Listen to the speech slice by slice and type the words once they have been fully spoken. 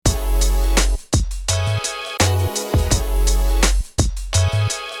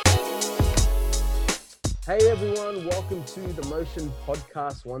Hey everyone, welcome to the Motion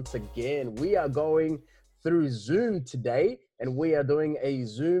Podcast once again. We are going through Zoom today and we are doing a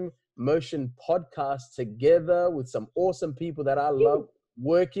Zoom Motion Podcast together with some awesome people that I love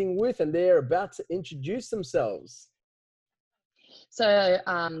working with, and they're about to introduce themselves. So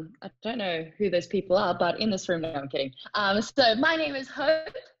I don't know who those people are, but in this room, no, I'm kidding. So my name is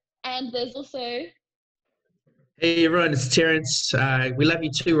Hope, and there's also... Hey everyone, it's Terence. We love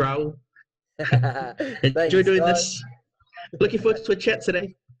you too, Raul. Enjoy Thanks, doing guys. this. Looking forward to a chat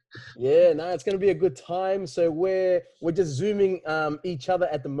today. Yeah, no, it's going to be a good time. So we're just Zooming each other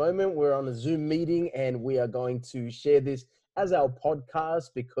at the moment. We're on a Zoom meeting and we are going to share this as our podcast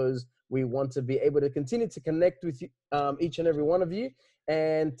because we want to be able to continue to connect with you, each and every one of you.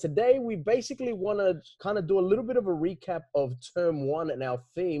 And today we basically want to kind of do a little bit of a recap of term one and our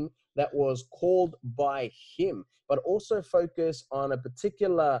theme that was called by him, but also focus on a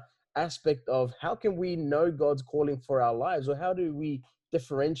particular aspect of how can we know God's calling for our lives, or how do we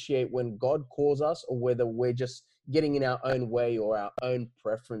differentiate when God calls us or whether we're just getting in our own way or our own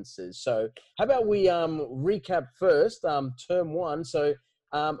preferences. So how about we recap first term one. So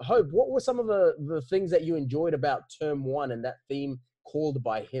Hope, what were some of the things that you enjoyed about term one and that theme called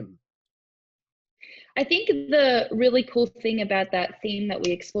by him? I think the really cool thing about that theme that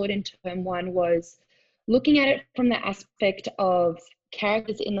we explored in term one was looking at it from the aspect of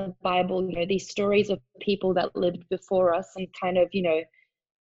characters in the Bible, these stories of people that lived before us, and kind of,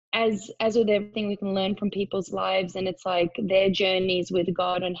 as with everything, we can learn from people's lives, and it's like their journeys with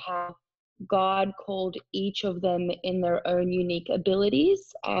God and how God called each of them in their own unique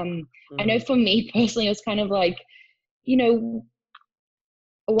abilities. I know for me personally, it was kind of like,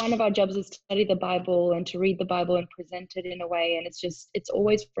 one of our jobs is to study the Bible and to read the Bible and present it in a way. And it's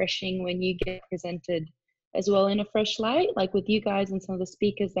always refreshing when you get presented as well in a fresh light, like with you guys and some of the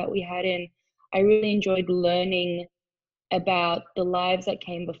speakers that we had in. I really enjoyed learning about the lives that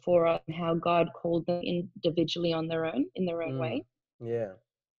came before us and how God called them individually in their own way. Yeah.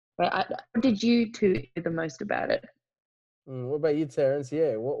 But what did you two do the most about it? What about you, Terence?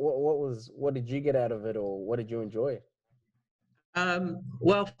 Yeah. What did you get out of it, or what did you enjoy?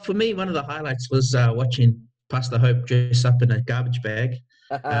 Well, for me, one of the highlights was watching Pastor Hope dress up in a garbage bag.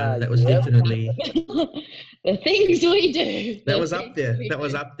 That was definitely the things we do. That was up there.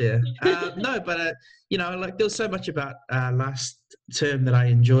 No, but like there was so much about last term that I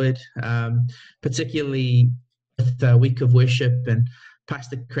enjoyed, particularly with the week of worship and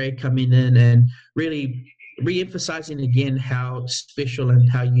Pastor Craig coming in and really re-emphasizing again how special and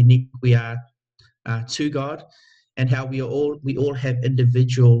how unique we are to God, and how we all have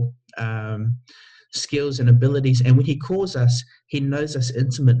individual skills and abilities. And when he calls us, he knows us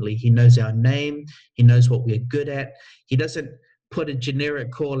intimately. He knows our name. He knows what we're good at. He doesn't put a generic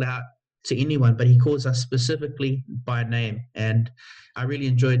call out to anyone, but he calls us specifically by name. And I really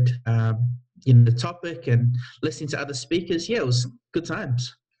enjoyed the topic and listening to other speakers. Yeah, it was good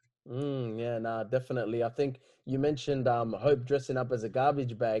times. Yeah, nah, definitely. I think you mentioned Hope dressing up as a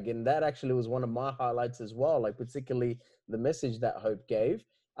garbage bag, and that actually was one of my highlights as well, like particularly the message that Hope gave,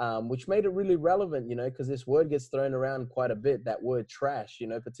 which made it really relevant, because this word gets thrown around quite a bit, that word trash,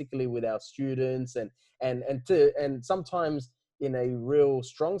 particularly with our students and sometimes in a real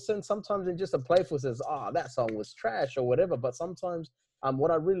strong sense, sometimes in just a playful sense, that song was trash or whatever. But sometimes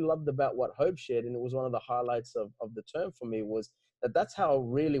what I really loved about what Hope shared, and it was one of the highlights of the term for me, was that's how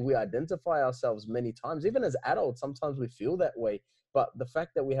really we identify ourselves many times. Even as adults, sometimes we feel that way. But the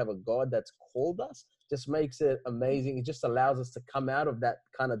fact that we have a God that's called us just makes it amazing. It just allows us to come out of that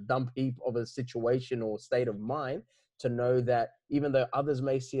kind of dump heap of a situation or state of mind, to know that even though others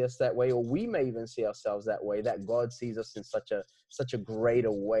may see us that way, or we may even see ourselves that way, that God sees us in such a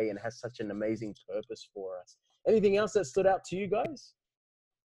greater way and has such an amazing purpose for us. Anything else that stood out to you guys?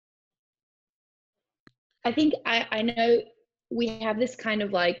 I think I know we have this kind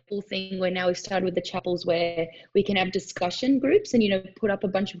of like cool thing where now we've started with the chapels where we can have discussion groups and, put up a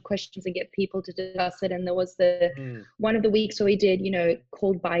bunch of questions and get people to discuss it. And there was one of the weeks where we did,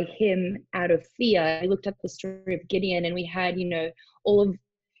 called by him out of fear. We looked at the story of Gideon, and we had, all of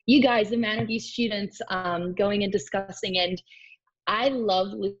you guys, the Man of You students, going and discussing. And I love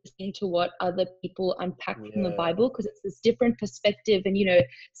listening to what other people unpack from the Bible, because it's this different perspective. And,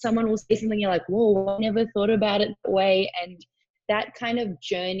 someone will say something, you're like, whoa, I never thought about it that way. And that kind of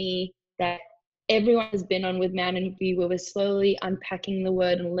journey that everyone has been on with Man and View, where we're slowly unpacking the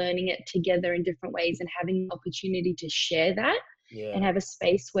word and learning it together in different ways, and having the opportunity to share that and have a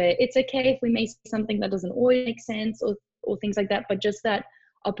space where it's okay if we may say something that doesn't always make sense or things like that, but just that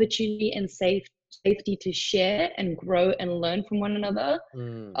opportunity and safety to share and grow and learn from one another.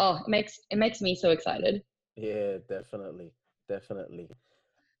 It makes me so excited. Yeah, definitely, definitely.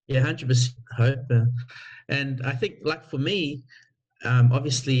 Yeah, 100% hope. And I think, like for me,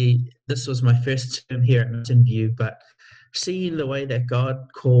 obviously, this was my first term here at Mountain View, but seeing the way that God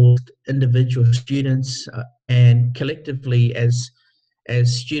called individual students and collectively as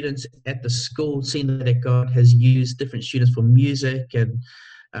students at the school, seeing that God has used different students for music and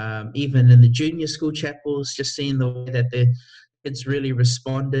even in the junior school chapels, just seeing the way that the kids really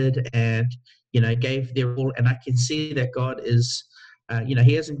responded and gave their all. And I can see that God is,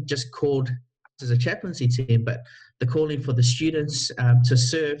 He hasn't just called us as a chaplaincy team, but the calling for the students to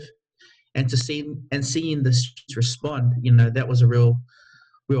serve and seeing the students respond. That was a real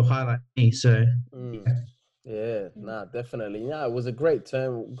highlight for me. So Mm. yeah. Yeah, nah, definitely. Yeah, it was a great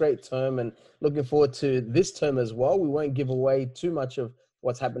term, and looking forward to this term as well. We won't give away too much of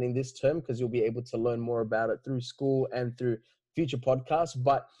what's happening this term because you'll be able to learn more about it through school and through future podcasts.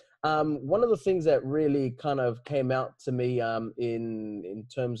 But one of the things that really kind of came out to me in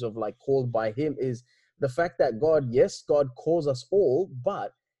terms of like called by Him is the fact that God, yes, God calls us all,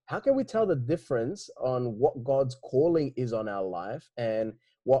 but how can we tell the difference on what God's calling is on our life and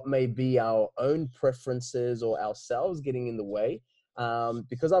what may be our own preferences or ourselves getting in the way?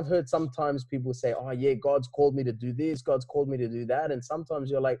 Because I've heard sometimes people say, oh yeah, God's called me to do this, God's called me to do that. And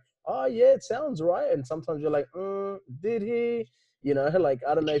sometimes you're like, oh yeah, it sounds right. And sometimes you're like, did he? Like,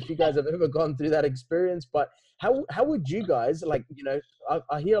 I don't know if you guys have ever gone through that experience, but how would you guys, like,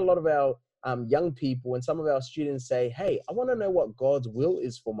 I hear a lot of our young people and some of our students say, hey, I want to know what God's will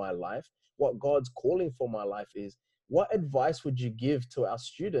is for my life, what God's calling for my life is. What advice would you give to our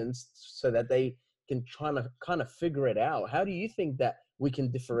students so that they can try to kind of figure it out? How do you think that we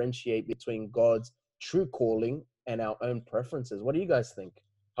can differentiate between God's true calling and our own preferences? What do you guys think?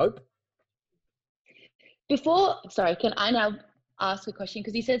 Hope? Sorry, can I now ask a question?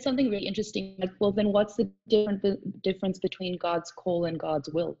 Because you said something really interesting. Like, well, then what's the difference between God's call and God's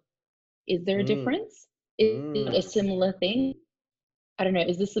will? Is there a difference? Is it a similar thing? I don't know.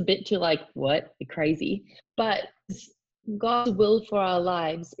 Is this a bit too like what crazy? But God's will for our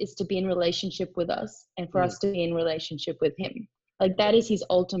lives is to be in relationship with us and for us to be in relationship with Him. Like, that is His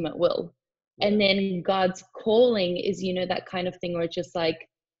ultimate will. And then God's calling is, that kind of thing where it's just like,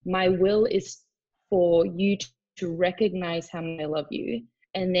 my will is for you to recognize how much I love you.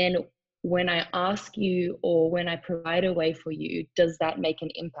 And then when I ask you or when I provide a way for you, does that make an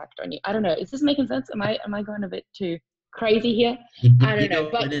impact on you? I don't know. Is this making sense? Am I going a bit too crazy here? I don't know.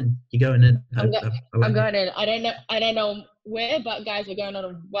 But You're going in. I'm going in. I don't know where, but guys, we're going on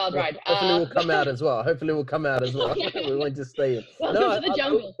a wild ride. Hopefully we'll come out as well. We won't just stay in. Welcome to the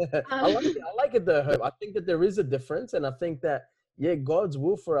jungle. I like it though, Hope. I think that there is a difference, and I think that God's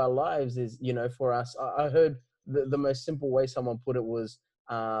will for our lives is, for us. I heard the most simple way someone put it was,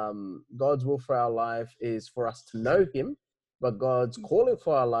 God's will for our life is for us to know Him, but God's calling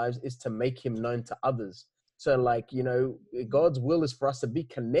for our lives is to make Him known to others. So like, God's will is for us to be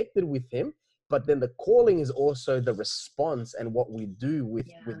connected with Him, but then the calling is also the response and what we do with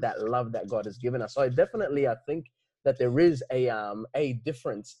that love that God has given us. So I think that there is a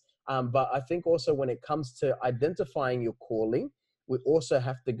difference. But I think also when it comes to identifying your calling, we also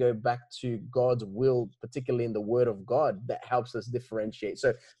have to go back to God's will, particularly in the Word of God, that helps us differentiate.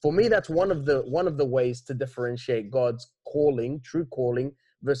 So for me, that's one of the ways to differentiate God's calling, true calling,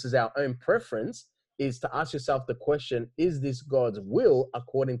 versus our own preference, is to ask yourself the question, is this God's will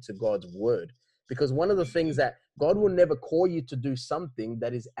according to God's word? Because one of the things that God will never call you to do something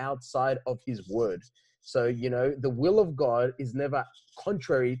that is outside of His word. So, the will of God is never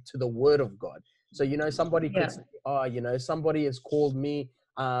contrary to the word of God. So, somebody could say, somebody has called me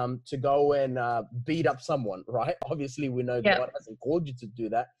to go and beat up someone, right? Obviously, we know God hasn't called you to do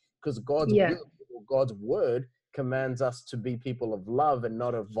that, because God's will, or God's word, commands us to be people of love and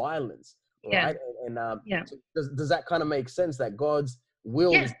not of violence, right? So does that kind of make sense, that God's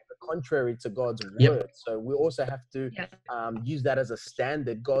will is contrary to God's word? So we also have to use that as a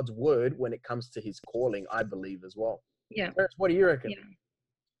standard, God's word, when it comes to His calling, I believe, as well. Terrence, what do you reckon?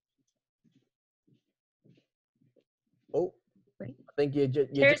 Oh, I think you're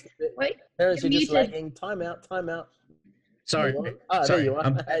just lagging. Time out. Sorry. There you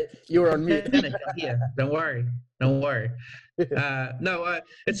are. You were on mute. Yeah, don't worry.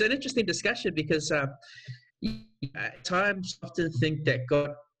 It's an interesting discussion because at times I often think that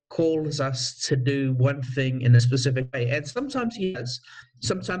God calls us to do one thing in a specific way, and sometimes He has.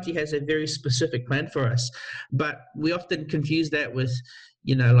 Sometimes He has a very specific plan for us, but we often confuse that with,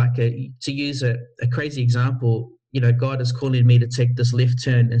 to use a crazy example, God is calling me to take this left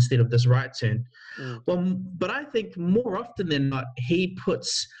turn instead of this right turn. Well, but I think more often than not, He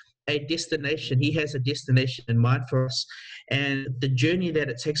puts a destination. He has a destination in mind for us, and the journey that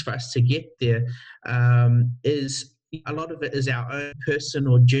it takes for us to get there is a lot of it is our own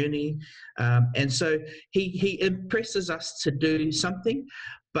personal journey, and so he impresses us to do something,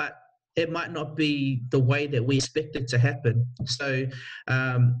 but it might not be the way that we expect it to happen. So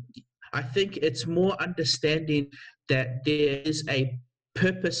I think it's more understanding that there is a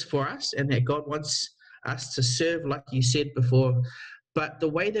purpose for us and that God wants us to serve, like you said before. But the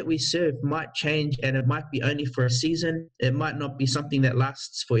way that we serve might change, and it might be only for a season. It might not be something that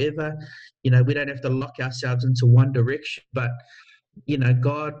lasts forever. You know, we don't have to lock ourselves into one direction, but you know,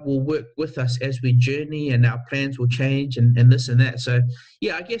 God will work with us as we journey, and our plans will change, and this and that. So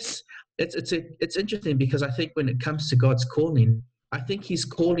yeah, I guess it's interesting, because I think when it comes to God's calling, I think He's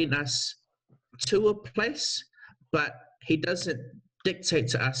calling us to a place, but He doesn't dictate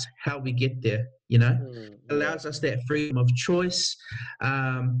to us how we get there. You know, allows us that freedom of choice.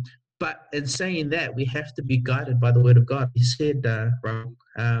 But in saying that, we have to be guided by the Word of God. He said, Rahul,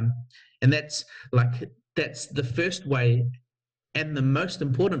 and that's the first way, and the most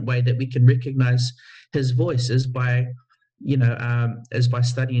important way that we can recognize His voice is by, is by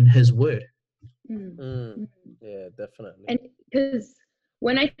studying His Word. Yeah, definitely. And because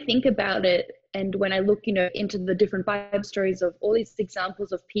when I think about it, and when I look, into the different Bible stories of all these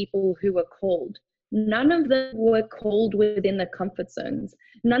examples of people who were called, none of them were called within the comfort zones.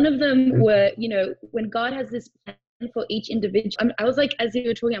 None of them were, when God has this plan for each individual. I was like, as you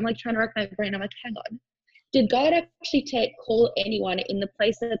were talking, I'm like trying to rack my brain. I'm like, hang on. Did God actually call anyone in the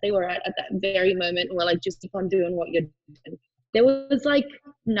place that they were at that very moment, or like just keep on doing what you're doing? There was like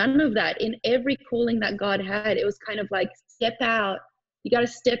none of that. In every calling that God had, it was kind of like, step out. You got to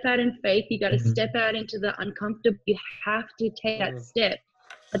step out in faith. You got to step out into the uncomfortable. You have to take that step.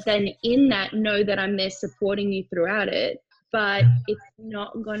 But then in that, know that I'm there supporting you throughout it. But it's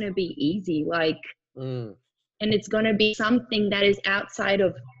not going to be easy. And it's going to be something that is outside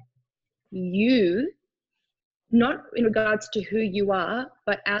of you, not in regards to who you are,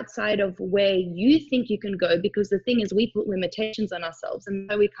 but outside of where you think you can go. Because the thing is, we put limitations on ourselves, and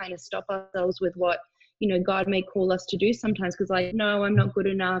so we kind of stop ourselves with what God may call us to do sometimes, because like, no, I'm not good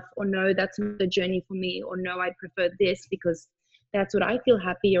enough, or no, that's not the journey for me, or no, I prefer this because that's what I feel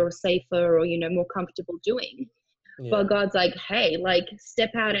happier or safer or, more comfortable doing. Yeah. But God's like, hey,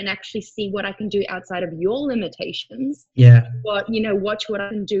 step out and actually see what I can do outside of your limitations. Yeah. But, watch what I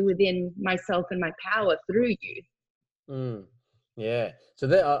can do within myself and my power through you. Yeah. So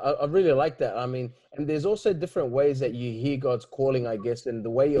there, I really like that. I mean, and there's also different ways that you hear God's calling, I guess. And the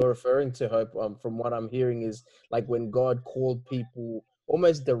way you're referring to, Hope, from what I'm hearing, is like when God called people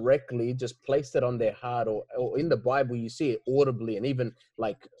almost directly, just placed it on their heart, or in the Bible, you see it audibly, and even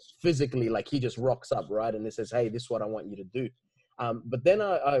like physically, like He just rocks up, right? And it says, hey, this is what I want you to do. But then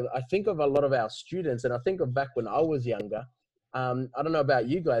I think of a lot of our students, and I think of back when I was younger. I don't know about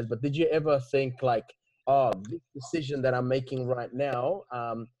you guys, but did you ever think like, oh, this decision that I'm making right now,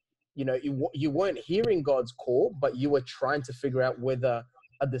 you weren't hearing God's call, but you were trying to figure out whether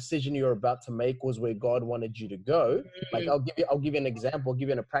a decision you're about to make was where God wanted you to go. Like, I'll give you an example. I'll give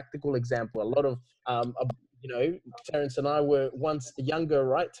you a practical example. A lot of, Terrence and I were once younger,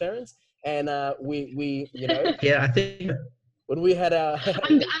 right, Terrence? And we yeah, I think when we had our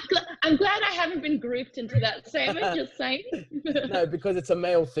I'm glad I haven't been grouped into that statement, just saying. No, because it's a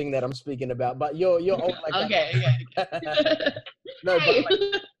male thing that I'm speaking about, but you're old like okay. No,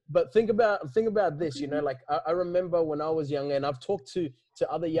 but think about this, like I remember when I was young, and I've talked to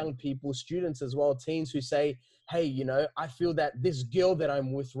other young people, students as well, teens, who say, hey, I feel that this girl that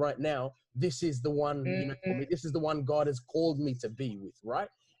I'm with right now, this is the one, for me, this is the one God has called me to be with, right?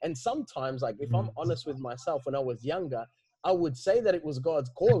 And sometimes, like, if I'm honest with myself, when I was younger, I would say that it was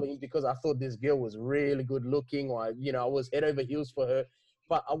God's calling because I thought this girl was really good looking, or I was head over heels for her,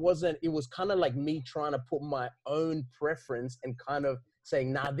 but I wasn't. It was kind of like me trying to put my own preference and kind of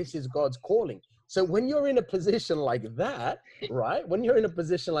saying, nah, this is God's calling. So when you're in a position like that, right? When you're in a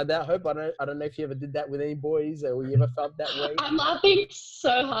position like that, Hope, I don't know if you ever did that with any boys, or you ever felt that way. I'm laughing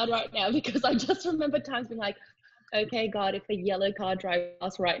so hard right now because I just remember times being like, okay, God, if a yellow car drives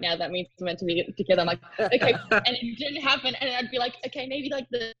us right now, that means we're meant to be together. I'm like, okay, and it didn't happen. And I'd be like, okay, maybe like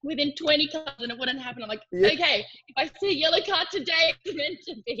within 20 cars, and it wouldn't happen. I'm like, okay, if I see a yellow car today, it's meant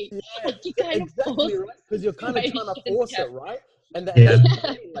to be. Yeah, like you kind exactly, right? Because you're kind of trying to force it, right? And that's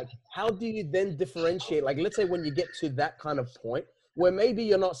like, how do you then differentiate? Like, let's say when you get to that kind of point where maybe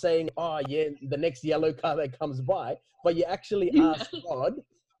you're not saying, oh yeah, the next yellow car that comes by, but you actually ask God,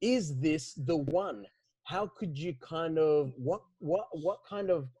 is this the one? How could you kind of, what kind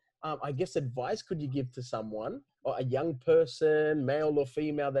of I guess, advice could you give to someone, or a young person, male or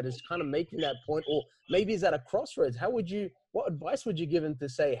female, that is kind of making that point, or maybe is at a crossroads? What advice would you give them to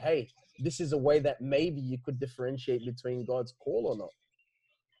say, hey, this is a way that maybe you could differentiate between God's call or not,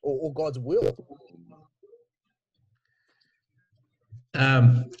 or God's will?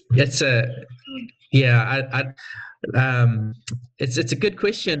 It's a it's a good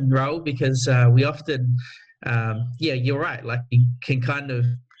question, Raul, because we often, you're right. Like, we can kind of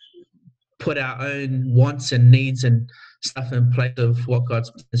put our own wants and needs and stuff in place of what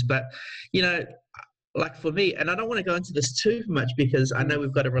God's is. But, like for me, and I don't want to go into this too much because I know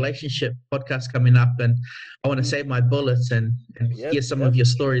we've got a relationship podcast coming up, and I want to save my bullets and hear some of your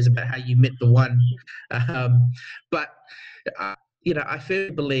stories about how you met the one. But I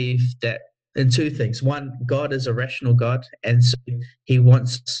firmly believe that in two things. One, God is a rational God, and so He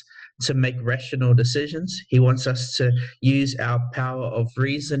wants us to make rational decisions. He wants us to use our power of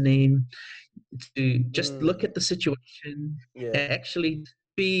reasoning to just look at the situation and actually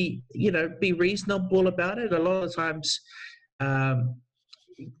be reasonable about it. A lot of times,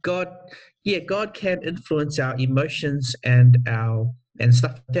 God can influence our emotions and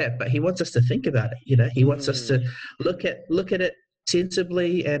stuff like that, but He wants us to think about it. He wants us to look at it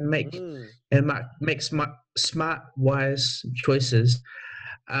sensibly and make smart, wise choices.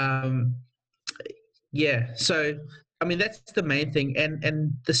 So I mean, that's the main thing,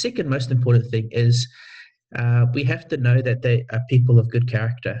 and the second most important thing is we have to know that they are people of good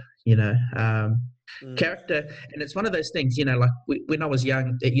character. Character, and it's one of those things. Like when I was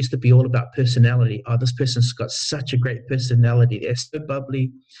young, it used to be all about personality. Oh, this person's got such a great personality. They're so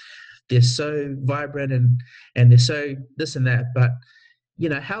bubbly, they're so vibrant, and they're so this and that. But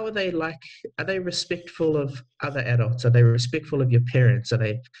how are they like? Are they respectful of other adults? Are they respectful of your parents? Are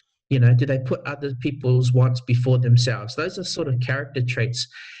they, do they put other people's wants before themselves? Those are sort of character traits,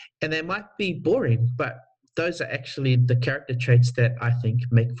 and they might be boring, but those are actually the character traits that I think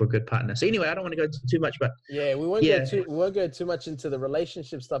make for a good partner. So anyway, I don't want to go into too much, but we won't go too much into the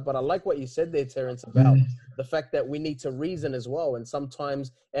relationship stuff. But I like what you said there, Terence, about the fact that we need to reason as well. And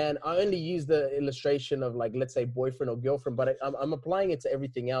sometimes, and I only use the illustration of, like, let's say boyfriend or girlfriend, but I'm applying it to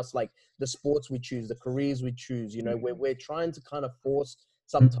everything else, like the sports we choose, the careers we choose. We're trying to kind of force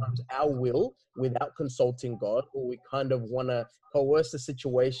sometimes our will without consulting God, or we kind of want to coerce the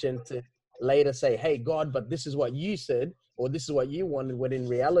situation to later say, hey, God, but this is what you said, or this is what you wanted, when in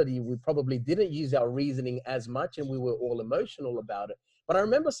reality, we probably didn't use our reasoning as much and we were all emotional about it. But I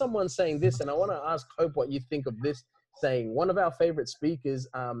remember someone saying this, and I want to ask Hope what you think of this saying. One of our favorite speakers,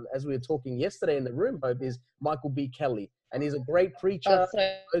 as we were talking yesterday in the room, Hope, is Michael B. Kelly. And he's a great preacher.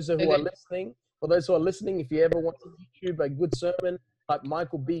 For those who are listening, if you ever want to YouTube a good sermon, like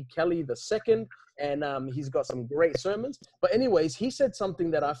Michael B. Kelly II, and he's got some great sermons. But anyways, he said something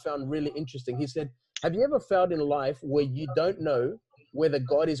that I found really interesting. He said, have you ever felt in life where you don't know whether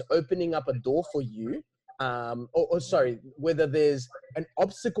God is opening up a door for you, whether there's an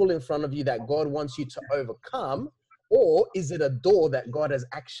obstacle in front of you that God wants you to overcome, or is it a door that God has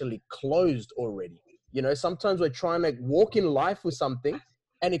actually closed already? Sometimes we're trying to walk in life with something,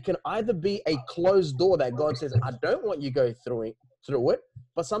 and it can either be a closed door that God says, I don't want you to go through it,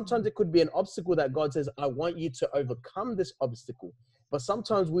 but sometimes it could be an obstacle that God says, I want you to overcome this obstacle. But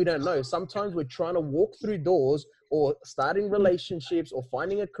sometimes we don't know. Sometimes we're trying to walk through doors, or starting relationships, or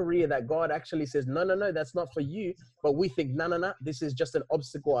finding a career that God actually says, no, that's not for you. But we think, no, this is just an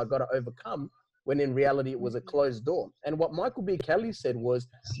obstacle I got to overcome, when in reality it was a closed door. And what Michael B. Kelly said was,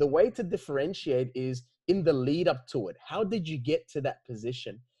 the way to differentiate is in the lead up to it. How did you get to that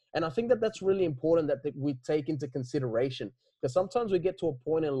position? And I think that that's really important that we take into consideration, because sometimes we get to a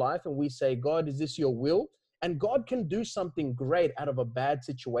point in life and we say, God, is this your will? And God can do something great out of a bad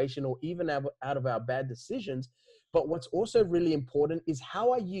situation, or even out of our bad decisions. But what's also really important is,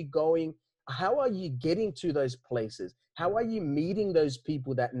 how are you getting to those places? How are you meeting those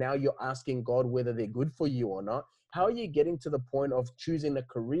people that now you're asking God whether they're good for you or not? How are you getting to the point of choosing a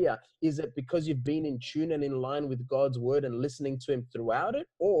career? Is it because you've been in tune and in line with God's word and listening to him throughout it?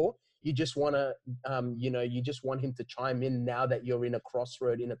 Or you just want to, you just want him to chime in now that you're in a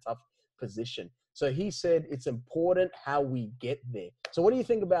crossroad, in a tough position? So he said it's important how we get there. So what do you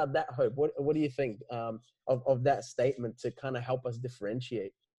think about that, Hope? What do you think of that statement to kind of help us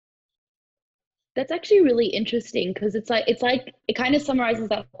differentiate? That's actually really interesting, because it's like it kind of summarizes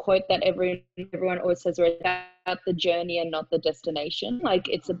that quote that everyone always says, where it's about the journey and not the destination. Like,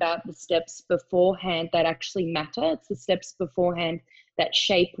 it's about the steps beforehand that actually matter. It's the steps beforehand that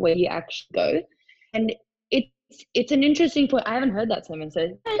shape where you actually go. And it's an interesting point. I haven't heard that sermon, so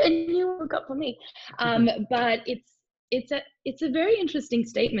a new one got for me. But it's a very interesting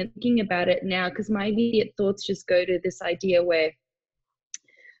statement thinking about it now, because my immediate thoughts just go to this idea where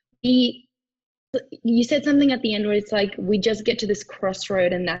you said something at the end where it's like we just get to this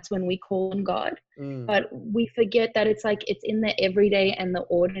crossroad and that's when we call on God. But we forget that it's like it's in the everyday and the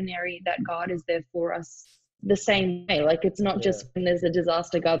ordinary that God is there for us the same way. Like it's not just when there's a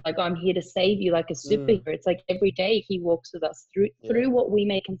disaster, God, like, I'm here to save you like a superhero. It's like every day he walks with us through what we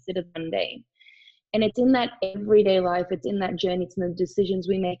may consider mundane. And it's in that everyday life, it's in that journey, it's in the decisions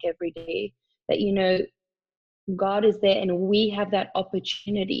we make every day that, you know, God is there, and we have that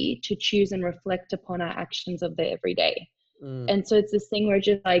opportunity to choose and reflect upon our actions of the everyday. And so it's this thing where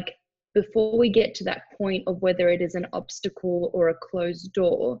just like, before we get to that point of whether it is an obstacle or a closed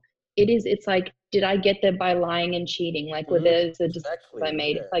door, it's like, did I get there by lying and cheating? Like, where there's a decision I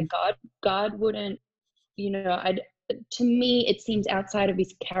made. It's like God wouldn't, you know, to me, it seems outside of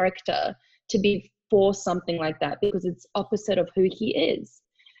his character to be for something like that, because it's opposite of who he is.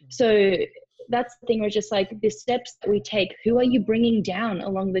 So that's the thing where just like the steps that we take, who are you bringing down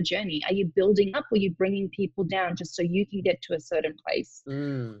along the journey? Are you building up, or are you bringing people down just so you can get to a certain place?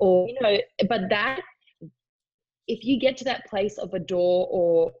 Or, you know, but that, if you get to that place of a door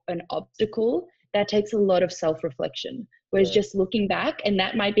or an obstacle, that takes a lot of self-reflection. Whereas just looking back, and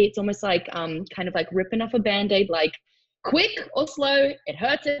that might be, it's almost like kind of like ripping off a band-aid, like quick or slow, it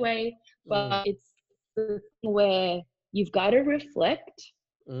hurts anyway. But it's the thing where you've got to reflect,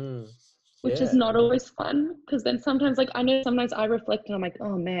 which is not always fun, because then sometimes, like, I know sometimes I reflect and I'm like,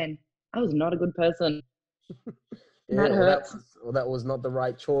 oh man, I was not a good person. That hurts. Or that was not the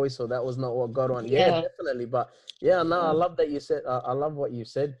right choice, or that was not what God wanted. Yeah, definitely. But I love that you said, I love what you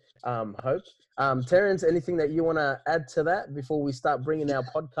said, Hope. Terence, anything that you want to add to that before we start bringing our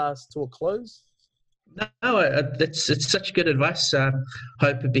podcast to a close? No, it's such good advice,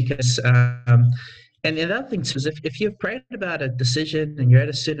 Hope, because and the other thing is, if you've prayed about a decision and you're at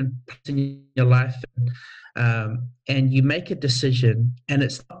a certain place in your life, and you make a decision and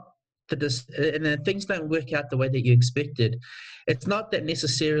it's not and then things don't work out the way that you expected, it's not that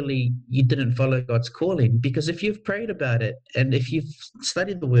necessarily you didn't follow God's calling, because if you've prayed about it, and if you've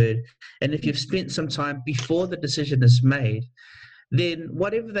studied the word, and if you've spent some time before the decision is made, then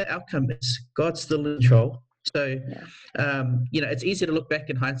whatever the outcome is, God's still in control. So, you know, it's easy to look back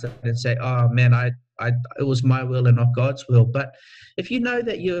in hindsight and say, "Oh man, it was my will and not God's will." But if you know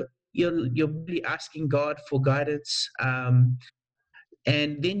that you're really asking God for guidance,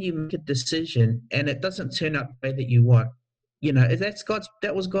 and then you make a decision and it doesn't turn out the way that you want, you know,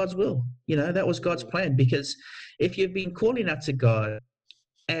 that was God's will. You know, that was God's plan. Because if you've been calling out to God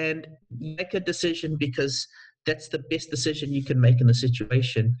and you make a decision because that's the best decision you can make in the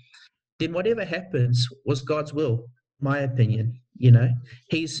situation, then whatever happens was God's will, my opinion. You know,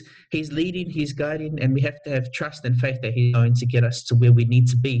 he's leading, he's guiding, and we have to have trust and faith that he's going to get us to where we need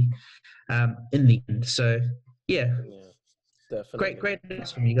to be in the end. So definitely. Great advice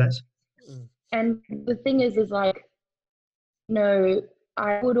from you guys. And the thing is like, no,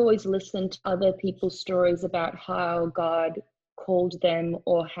 I would always listen to other people's stories about how God called them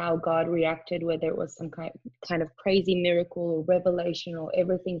or how God reacted, whether it was some kind of crazy miracle or revelation, or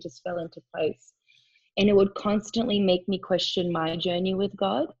everything just fell into place. And it would constantly make me question my journey with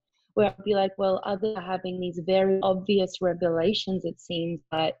God, where I'd be like, well, others are having these very obvious revelations, it seems,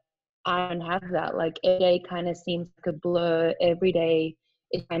 but I don't have that. Like, every day kind of seems like a blur. Every day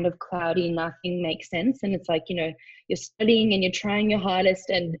is kind of cloudy, nothing makes sense. And it's like, you know, you're studying and you're trying your hardest,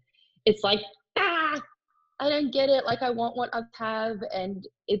 and it's like, I don't get it. Like, I want what I have. And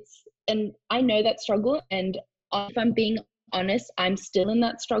I know that struggle. And if I'm being honest, I'm still in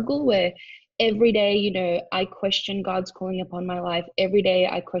that struggle where every day, you know, I question God's calling upon my life. Every day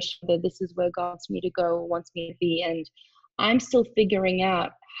I question whether this is where God wants me to go or wants me to be. And I'm still figuring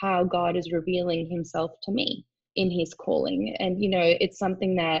out how God is revealing himself to me in his calling. And, you know, it's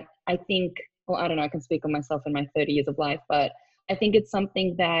something that I think, well, I don't know, I can speak on myself in my 30 years of life, but I think it's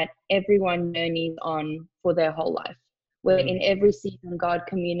something that everyone journeys on for their whole life, where in every season God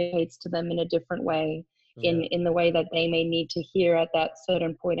communicates to them in a different way, in the way that they may need to hear at that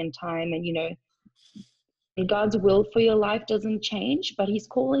certain point in time. And, you know, God's will for your life doesn't change, but he's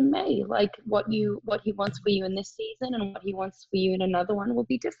calling me. Like, what he wants for you in this season and what he wants for you in another one will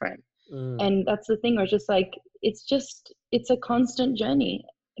be different. And that's the thing, where it's just like, it's a constant journey.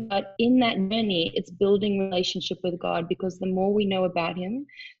 But in that journey, it's building relationship with God, because the more we know about him,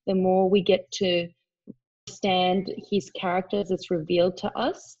 the more we get to understand his character as it's revealed to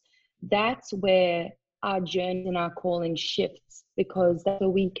us. That's where our journey and our calling shifts, because that's where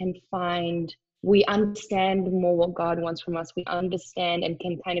we understand more what God wants from us. We understand and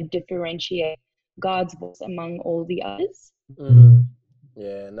can kind of differentiate God's voice among all the others.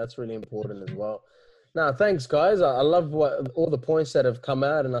 Yeah, and that's really important as well. Now, thanks, guys. I love all the points that have come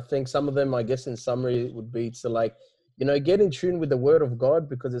out, and I think some of them, I guess, in summary, would be to like, get in tune with the Word of God,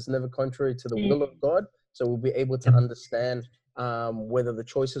 because it's never contrary to the will of God. So we'll be able to understand whether the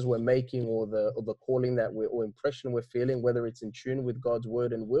choices we're making or the calling that or impression we're feeling, whether it's in tune with God's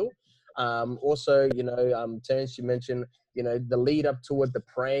word and will. Also, Terence, you mentioned, the lead up to it, the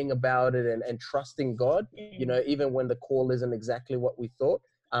praying about it and trusting God, even when the call isn't exactly what we thought.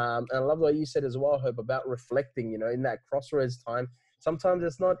 And I love what you said as well, Hope, about reflecting, in that crossroads time. Sometimes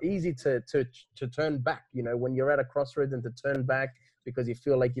it's not easy to turn back, when you're at a crossroads, and to turn back because you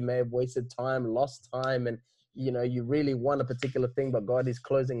feel like you may have wasted time, lost time, and, you really want a particular thing, but God is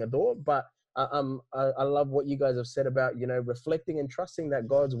closing a door. But I love what you guys have said about, reflecting and trusting that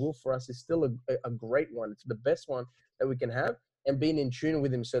God's will for us is still a great one. It's the best one that we can have, and being in tune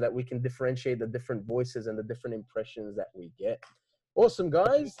with him so that we can differentiate the different voices and the different impressions that we get. Awesome,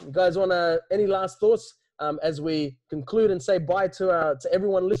 guys. You guys want any last thoughts as we conclude and say bye to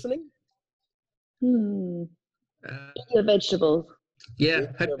everyone listening? Eat your vegetables. Yeah,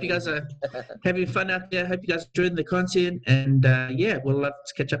 hope you guys are having fun out there. Hope you guys enjoyed the content, and we'll love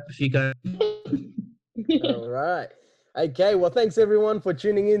to catch up with you guys. All right. Okay, well, thanks everyone for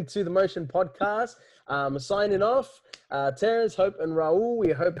tuning in to the Motion Podcast. Signing off, Terence, Hope, and Raul.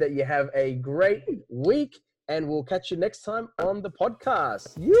 We hope that you have a great week, and we'll catch you next time on the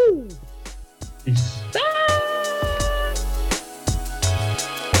podcast. Peace.